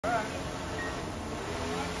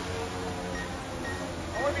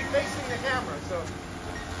facing the camera, so.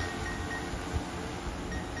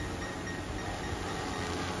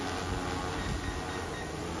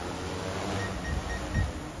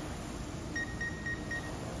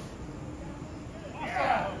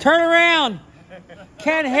 Turn around.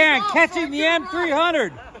 Ken Heron catching the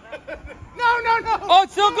M300. No, no, no. Oh,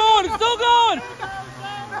 it's still going. It's still going.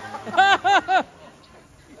 I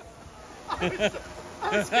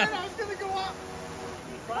was scared I was going to go up.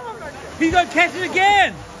 He's going to catch it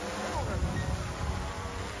again.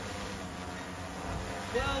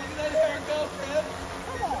 Yeah, look at that hair go, Fred.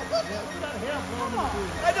 Come on. Look at that hair. Come on.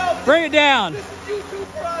 I know. Bring it down. This is YouTube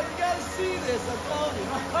Prime. You got to see this. I'm telling you.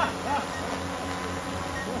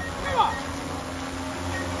 Come on.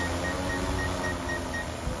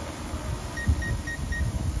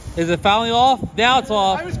 Is it finally off? Now it's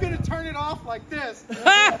off. I was going to turn it off like this.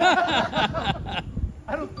 I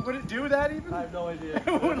don't. Would it do that even? I have no idea.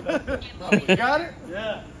 You got it?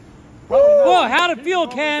 Yeah. Whoa, how'd it feel,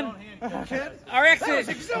 Ken? Ken? Our That was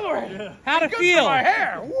exit. exhilarating. How'd it Good feel? for my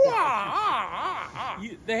hair.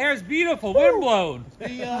 The hair's beautiful, windblown.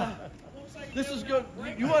 This is good.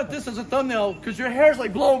 You want this as a thumbnail because your hair's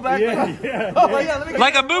like blowing back. Yeah. Oh yeah. Let me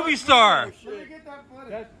Like a movie star. Let me get that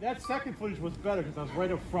footage. That second footage was better because I was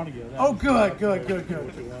right up front of you. That Oh, was- good, good, good, good.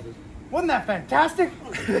 what you wanted. Wasn't that fantastic?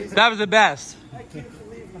 That was the best.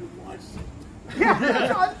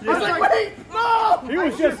 Yeah. I was like, wait, no! He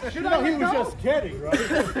was just, Should I he was go? just kidding,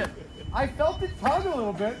 right? I felt it tug a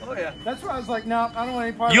little bit. Oh yeah. That's why I was like, no, I don't want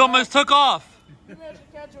any part You of almost took off. that.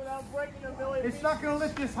 It's not going to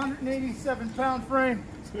lift this 187-pound frame.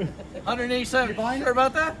 187. You buying it? Sure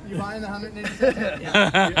about that? You buying the 187?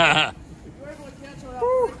 Yeah.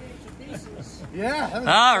 That was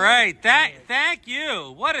All right. Thank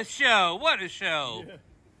you. What a show. What a show.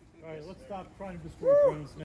 All right, let's stop trying to destroy drones now.